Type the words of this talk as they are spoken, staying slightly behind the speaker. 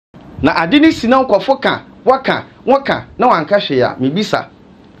na ade ni si na nkofo ka waka na wanka hwe ya mebisa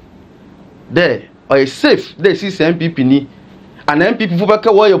there or safe there see NPP ni and NPP fu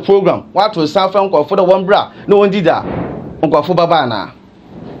baka wo your program what to south nkofo da one bra na won dida nkofo baba na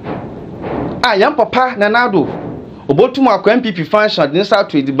yam papa na nado obotum akwa NPP function din sa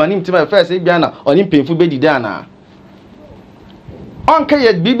to edibanim tima first e bia na oni mpemfu be dida na onka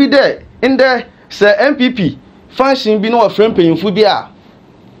ye bibi there in there say NPP function bi no frame mpemfu bi a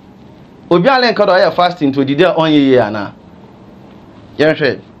obi alen ka do ya fasting to dida onye ye ana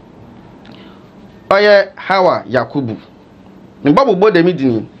yenhwe oye Hawa Yakubu ni babu bode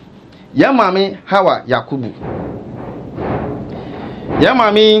midini ya mami Hawa Yakubu ya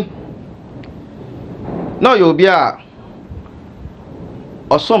mami no yo bia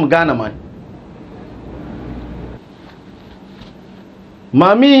osom Ghana man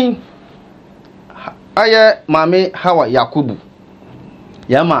mami mami Hawa Yakubu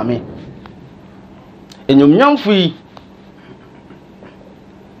ya mami enyomnyamfui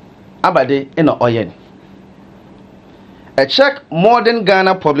abade ina oyen a check Modern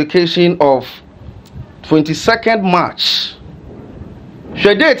Ghana publication of 22nd March.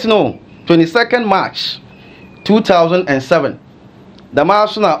 She date no 22nd March 2007. The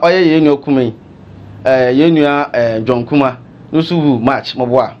Masuna oye yenyo kume yenyo John Kuma nusu March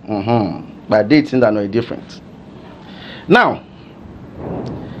mabwa but dates that no different. Now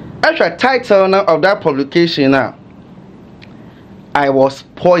actual title now of that publication now, I was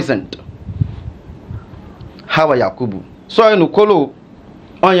poisoned. Hawa Yakubu. So I nukolo,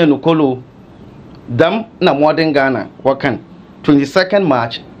 onye nukolo, dam na Modern Ghana, wakan, 22nd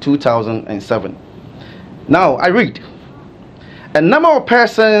March 2007. Now I read, a number of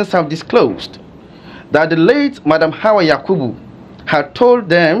persons have disclosed that the late Madam Hawa Yakubu had told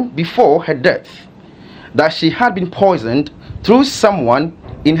them before her death that she had been poisoned through someone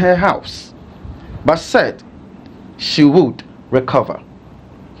in her house, but said she would recover.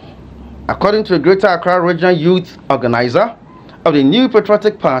 According to the Greater Accra Regional Youth Organizer of the New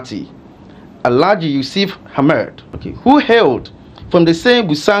Patriotic Party, Alhaji Yusuf Hamad, who hailed from the same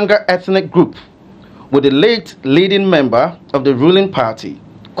Busanga ethnic group with the late leading member of the ruling party,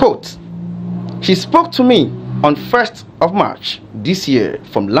 quote, she spoke to me on 1st of March this year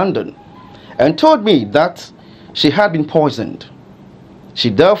from London and told me that she had been poisoned. She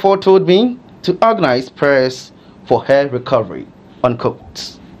therefore told me to organize prayers for her recovery,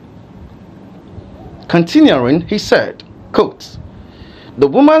 unquote. Continuing, he said, quote, the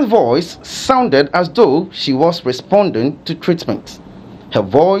woman's voice sounded as though she was responding to treatment. Her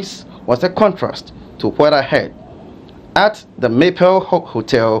voice was a contrast to what I heard at the Maple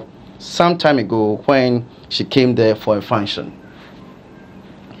Hotel some time ago when she came there for a function.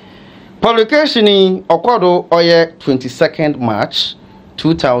 Publication in Okodo Oye 22nd March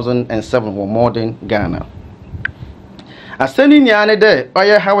 2007 for Modern Ghana. Aseni nyane de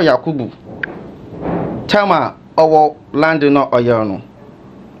Oye Hawa Yakubu Tama owo land no Oye no.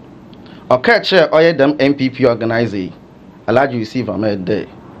 Okache Oye dem NPP organizer Alhaji Yusuf Ahmed de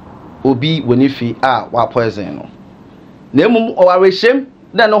obi wonifi a wa poison no. Na emum owareshem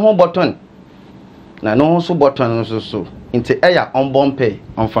da no ho button. Na no so button so inte eya on bompe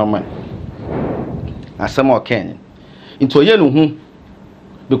on farmer. Asem oken. Into oye no hu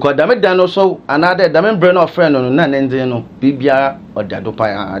because dame dan no so another dame brain of friend no na nende no bibia odado pa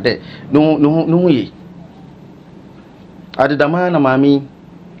ya de no ye adedama na mami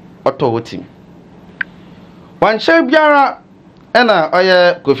oto wotim wan che biara ena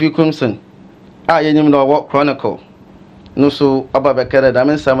oye Kofi Crimson a yenyim no wo chronicle no so ababekere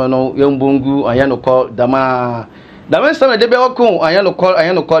dame nsam no yembongu anya no call dama nsam de be wako anya no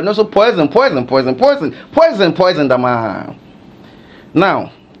call no so poison dama.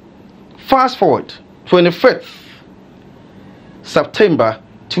 Now fast forward 25th September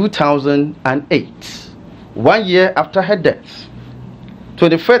 2008, 1 year after her death.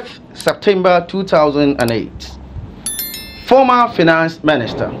 25th September 2008, former finance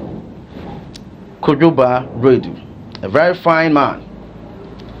minister Kojoba Redu, a very fine man,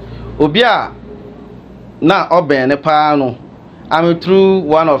 obia na obene pa no, I'm through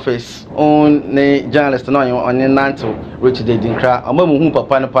one of his own journalist no on Nanto Richard Dinkra amamu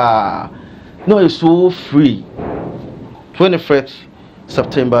papa no pa no is so free. 25th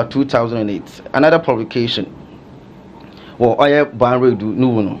September 2008, another publication wo oye banredu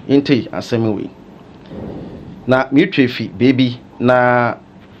no no inte asemiwe na mitwefi baby na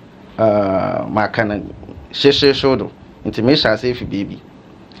makana sheshe shodo inte me sha say fi baby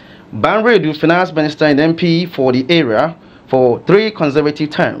banredu finance minister and MP for the area for 3 consecutive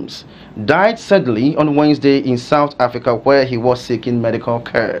terms died suddenly on Wednesday in South Africa where he was seeking medical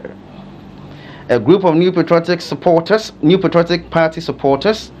care. a group of New Patriotic Party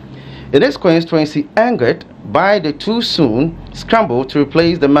supporters in this constituency, angered by the too soon scramble to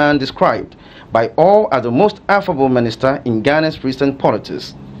replace the man described by all as the most affable minister in Ghana's recent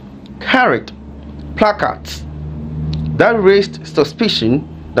politics, carried placards that raised suspicion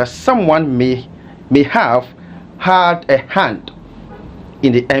that someone may have had a hand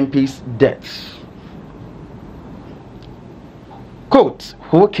in the MP's death. Quote,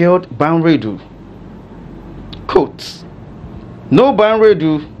 who killed Banredu? Quote, no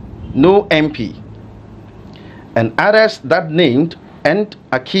Banredu, no MP. And others that named and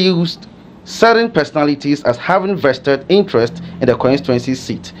accused certain personalities as having vested interest in the constituency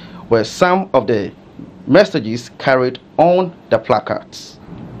seat were some of the messages carried on the placards.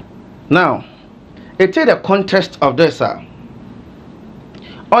 Now, it is the context of this.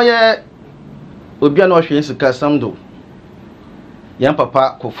 Oh yeah, obi ano hwe nsika samdo. Yan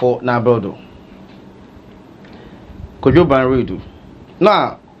papa kofo na brodo. Kojo Banredu.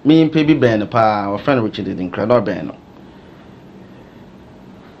 Na me mpe ben pa, our friend Richard didn't cry no ben no.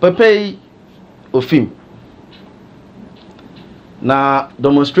 Pepe ofim. Na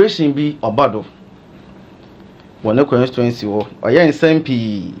demonstration bi obado. Wona constituency wo. Oye nsem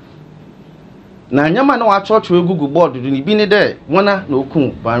pi. Na nyama na wa church we Google board do ni bi ni there. Wona na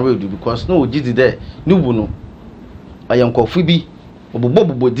okun Banredu because no ogidi there. Ni wu no. Oye nkofu bi.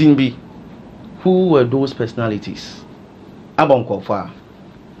 Obobo din bi. Who were those personalities? Abon kofa.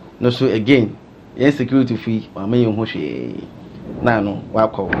 No, so again, insecurity fee, or may you hoshi. Nano,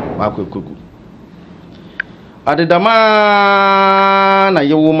 wako kuku. At the dama, na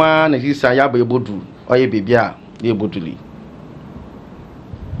your woman, and he say, I be able to, or ye be able to leave.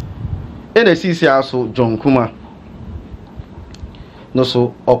 In the CC also, John Kuma. No,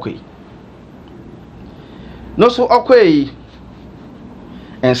 so okay. No, so okay.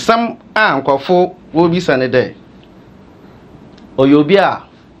 And some uncle for will be Sunday day. Or you'll be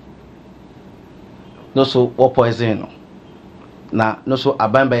no so or poison na no so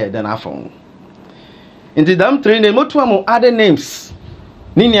abamba ya den afon inti dam train name to am other names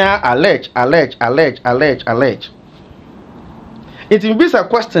ninia allege it be a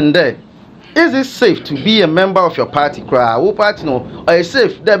question there, is it safe to be a member of your party cry who party no or is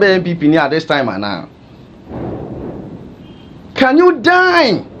safe there be NPP near this time and now? Can you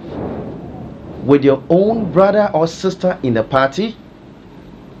dine with your own brother or sister in the party?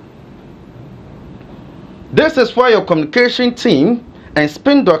 This is why your communication team and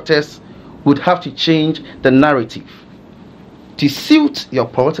spin doctors would have to change the narrative to suit your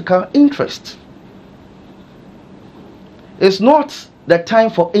political interest. It's not the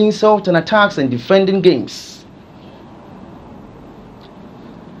time for insult and attacks and defending games.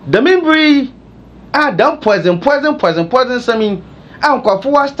 The membry don't poison something. I'm going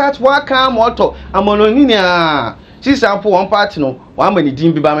to start working moto. I'm on since I put one party no, one many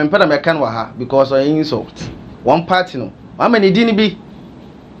didn't be by me because I insult. One party no, one many didn't be.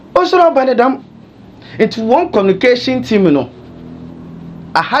 Also, not by the dam. Into one communication team, you know.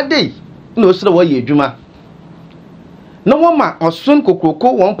 I had day, no, so what you do, ma. No one man or soon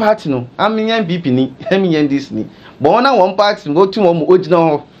cocoa one party no. I mean, NPP ni, I mean, this ni. But one party go to one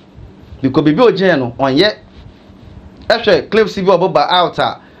original because be general on yet. Actually, clip CV about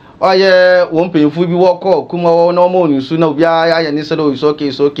outer. Oh yeah, one painful be walk or come no more news soon. No, yeah,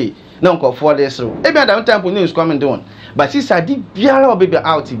 it's okay. No, call for this. Maybe I don't time for news coming down. But since I did Biala baby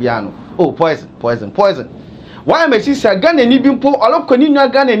out Tibiano. Oh, poison. Why my sister gun and even pull all up continue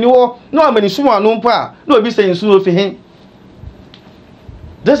gun and no many soon no pa. No be saying soon for him.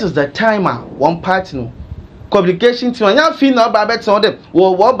 This is the timer, one part no. Communication to an feel now by bet on them.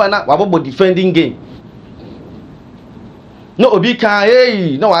 What banner about defending game. No obi can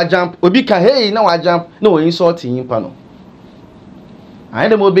hey, no I jump. Obi can hey, no I jump. No insulting him pano. I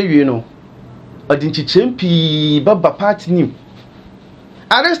don't know baby you know. I didn't champi baba party new.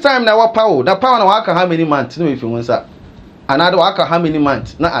 At this time now what power? That power now how many months? No if you want sir. Another waka how many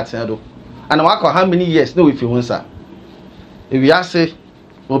months? Not at another. And waka how many years? No if you want sir. If you say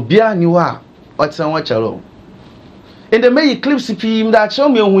obia niwa what's on what chalo. In the May eclipse him that show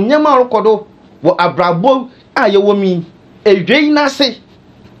me when Yama Rokodo what abrabo ah you woman. A drain nase.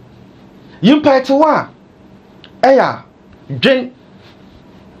 You pay to wa. Eya, drain.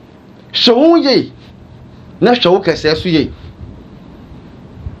 Show ye. Na show kese ye.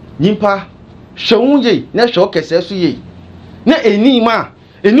 Nimpa. Show ye. Na show kese ye. Na eni ma.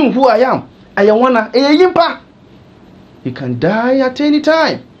 Eni who I am. I wanna. Yimpa. You can die at any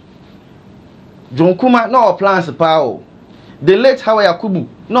time. John Kuma, no our plans pa. The late Hawaii Kubu,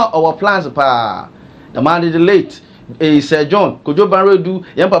 not our plans pa. The man is late. Sir John Kojo Banro do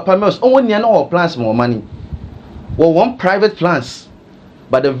yan Papa Must only near no plans more money. Well, one private plans.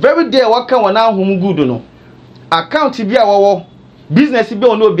 But the very day what can one now whom good no account be our business be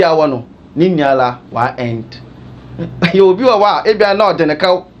no be our no ninyala wa end. You be a wa e be not den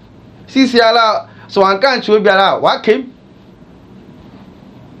ka sisi ala so an kan chi obi ala wa kem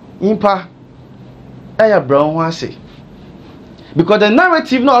impa aya brown ho ase because the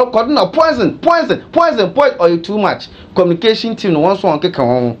narrative no according to poison or too much communication team no one so on keka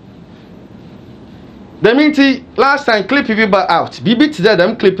won. The meeting last time clip you back out. BB today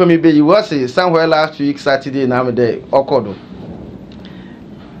them clip me be you was somewhere last week Saturday na me there okodo.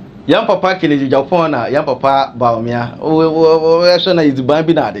 Yan papa kele Japan na yan papa baomia. O so na izuban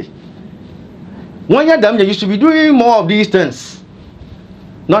bi na de. When you them you should be doing more of these things.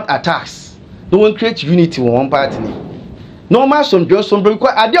 Not attacks. No one create unity in one party. Normal some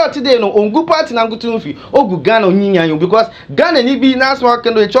because ade today no ongu party na ngutu mfi ogu Ghana onyinya yo because Ghana ni bi na so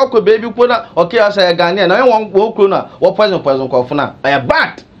aka no choko baby ko na okay asa Ghana na won wo kro na wo poison ko funa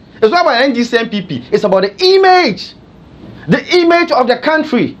bad. It's not about NPP. It's about the image of the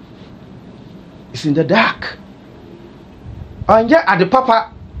country. It's in the dark. And yet at the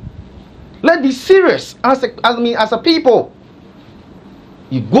papa, let's be serious as a people.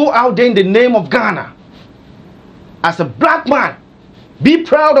 You go out there in the name of Ghana. As a black man, be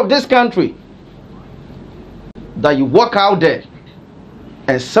proud of this country. That you walk out there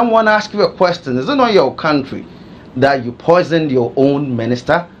and someone asks you a question, is it not your country that you poisoned your own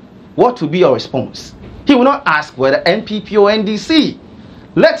minister? What will be your response? He will not ask whether NPP or NDC.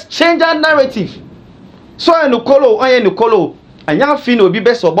 Let's change that narrative. So Nukolo, and young Fino be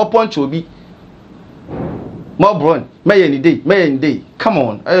best or Boponcho be more brun, may any day. Come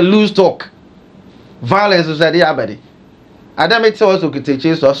on, lose talk. Violence is at the abadi. Adam it also could take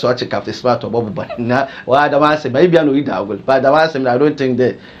chase or such a captain smart or Bobby, but now, well, I say maybe I know it, but I don't think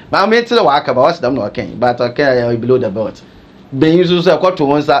that. My mate to the work about them, no, okay, but okay, below the belt. Being used to a to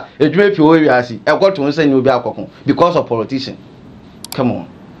one side, a drape you will see, a got to one side, you'll be alcohol because of politician. Come on,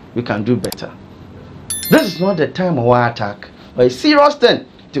 we can do better. This is not the time of war attack, but a serious thing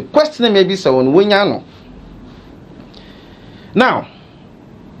to question maybe someone when you know. Now,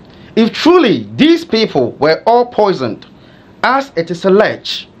 if truly these people were all poisoned, as it is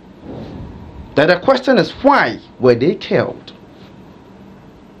alleged, then the question is why were they killed?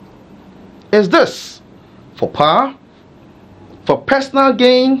 Is this for power, for personal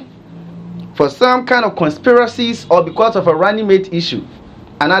gain, for some kind of conspiracies, or because of a running mate issue?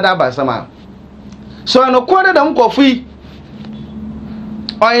 Another by somehow. So I know quarter them coffee,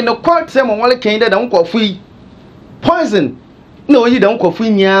 or in the court them on came that don't coffee poison. No, you don't coffee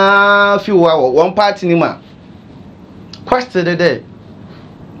nya few hour one party ni ma. Question today.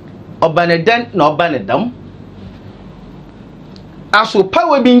 Obaneden no banedam. Aso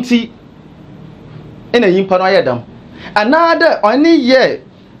power binti in a yimpa no yedam. Another only year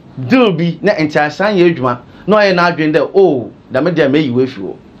deal be na entiasan ye adwuma no ye na adwen there oh da me dia me yiwe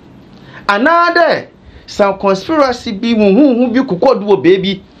fi. Another some conspiracy be who be kukodo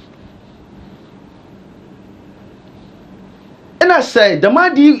baby. And I say the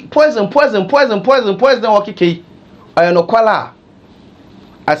madi poison okike ayano kwala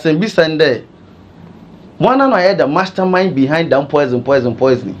asembi sende one no hear the mastermind behind them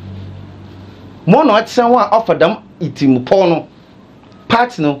poisoning mo no atsen one offer them itim pono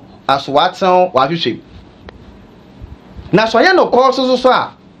part no as watson wa hwehwe na so ye no call so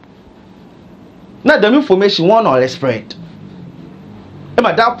a na the information one or spread e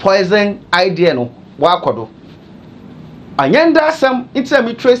ma that poison idea no wa kodo anyanda sam it's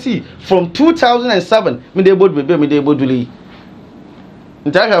a Tracy from 2007 me dey boduli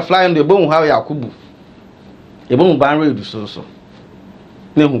ntasha flying the bone how yakubu e bone ban redu so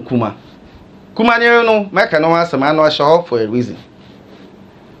na hukuma kuma ne no make no asem an show for a reason.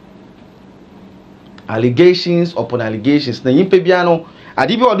 Allegations upon allegations na yimpe bia no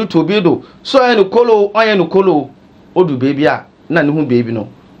ade bi odo to bi do so onye kolo odu baby a na ne hu baby no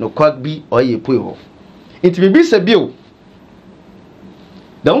kwak bi oye poi ho it be se bio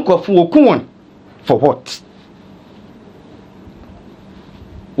the unkofu wokuwon for what?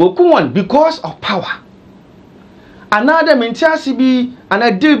 Wokuwon because of power. Another mentiasi bi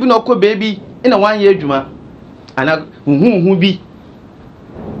ana deal bi no ko baby in a 1 year adwuma ana hu bi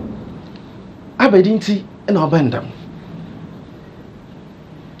abedinti na obandam.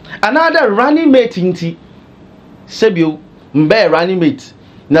 Another running mate inti sebio mbe running mate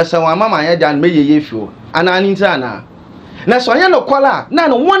na sawa mama ya dan meyeye fio ana ninti ana na so anya no kwala na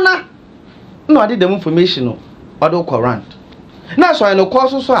no wona no ade dem information no odo correct na so anya no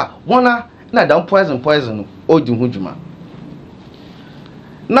call so a wona na don't poison o di ho dwuma.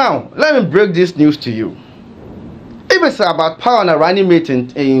 Now let me break this news to you. If it's about power and running mate in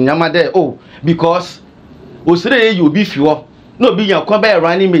Yamade, because Osire you be fewer, no be your combat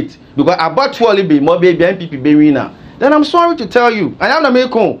running mate, because about 12 be more baby NPP be now. Then I'm sorry to tell you, I am the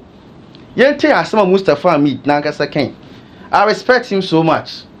Meko. Yente Asama Mustafa meet Nankasa King. I respect him so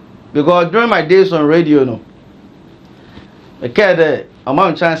much because during my days on radio, no, I cared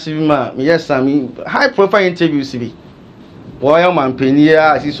amount chance to me. Yes, I mean high profile interviews. Boy, man, penny,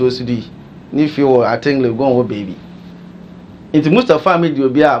 as he so CD. If you I think they'll go baby. Into Mustafa made you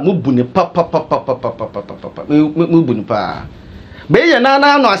be a mubuni papa. Mubuni pa. Be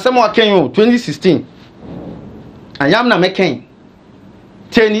na no some more Kenya 2016. I am na making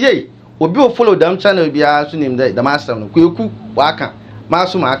 10 years. Obi o follow them channel be a so name the master no kweku waka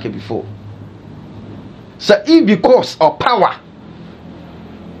maso market before. So if because of power.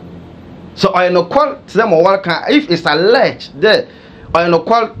 So I no call them or waka if it's alleged there I no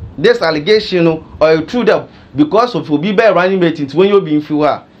call this allegation or true that because of obi be running mate when you be in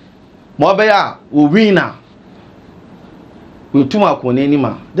fewer. Mo be ya o winner. We too much on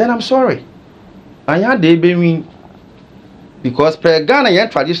anima. Then I'm sorry. I had they be win. Because per Ghana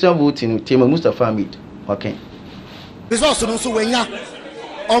yen traditional voting team Mustafa made. Okay. Results no so wenya.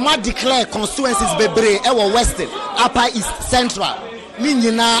 Oma declare constituencies bebre ewo Western, Upper East, Central. Ni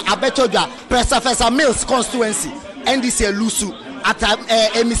nyina abetodwa Professor Mills constituency NDC Lusu ata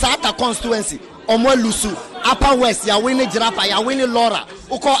Emisata constituency Omo Lusu Upper West ya wini Jirapa ya wini Laura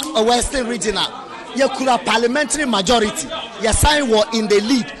uko Western regional ye kura parliamentary majority ya sign war in the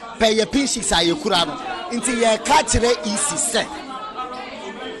lead per ye pinchis a ye kura no inti ye ka kire isi se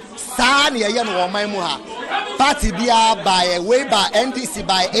sa na ye no woman mu ha party bia by way by NDC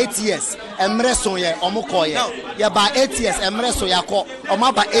by 8 years emre so ye omukọ ye ye by 8 years emre so yakọ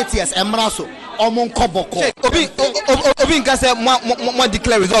oma by 8 years emra so omunko boko obi nka say mo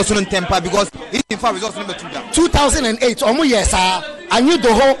declare results no temper because in fact results no betu da 2008 omu yes anyi do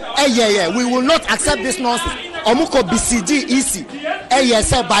ho we will not accept this nonsense omuko BCG EC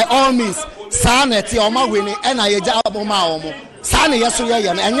yes by all means saneti oma weni na ye ja aboma omo sana yeso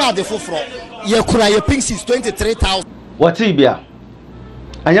ye na enya ade foforo ye kura ye pink 23,000 wati bia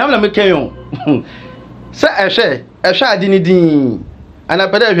anyam na mekeyon se ehwe adini din ana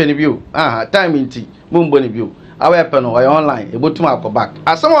pede ehwe ni bio time nti mumbo ni bio awe pe no online ebotum akoback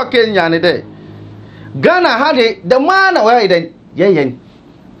asem o Kenya ne de Ghana had the man where then yen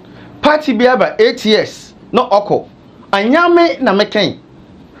party bia ba 8 years no oko anyame na meken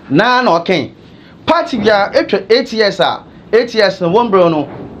na oken party bia 8 years 8 years no one bro no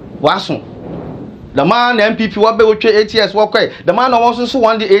waso the man NPP wa be 8 years wa kwai the man no so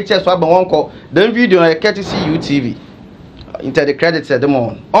 1 day 8 years wa be won ko then video na courtesy UTV into the credits at them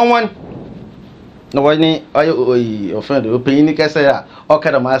on one no wani ayo offend open ni kase ya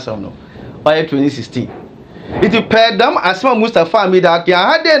okada masam no by 2016 it paid them asma Mustafa mi da kia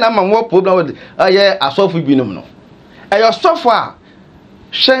hade na ma problem with aye asofu binum no ayo sofa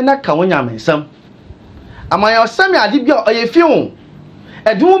hwe na ka wonya mensam amaya osami ade bia aye fiun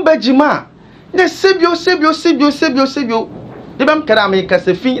edum bejima ne sebio de bam kara me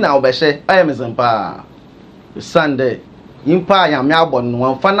kase fi na obehye aye mezampa Sunday impa ya me abon no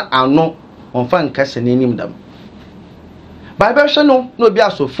wonfa na ano wonfa nkase nenim dam bible hwe no obi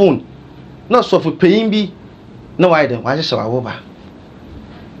aso phone no so for paying bi no why then why just awo ba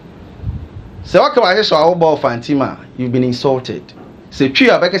say what can I just awo ba fantima you've been insulted say twi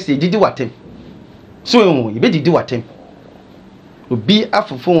abeka say didi watem so you be didi watem obi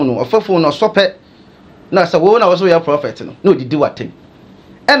afofo no ofofo no sope na say wo na wo so your prophet no didi watem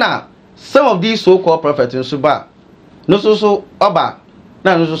and some of these so called prophets in suba no so oba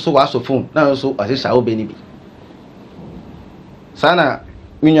na no so waso phone na so asisa obeni bi sana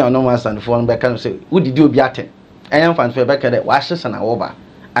minya no ma stand for be kan say wo didi obi atem ayan fan fe be ka de wa hye na wo ba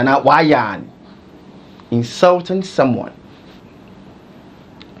ana wa yan insulting someone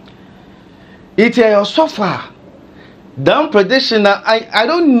it your suffer down prediction I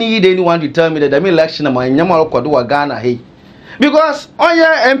don't need anyone to tell me that the election am nyama kodo wa Ghana hey because on your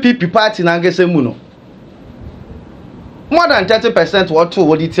NPP party na ngese mu no more than 30% what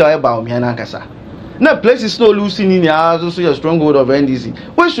to detail about me na nkasa na places no losing in your so your stronghold of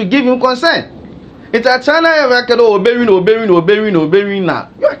NDC we should give him consent. It's a China record obeying now.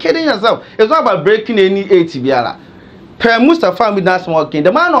 You are kidding yourself. It's not about breaking any 80 biala. Per Mustafa with that small king. The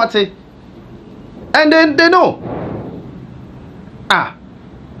man not it. And then they know.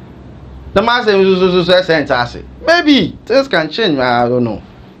 The man says maybe things can change. I don't know.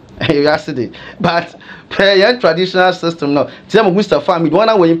 Yesterday. But per your traditional system no. Tell Mustafa with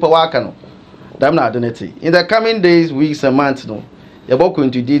one way in power cano. Damn na identity. In the coming days, weeks, and months, no, you walk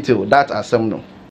into detail that assembly. No.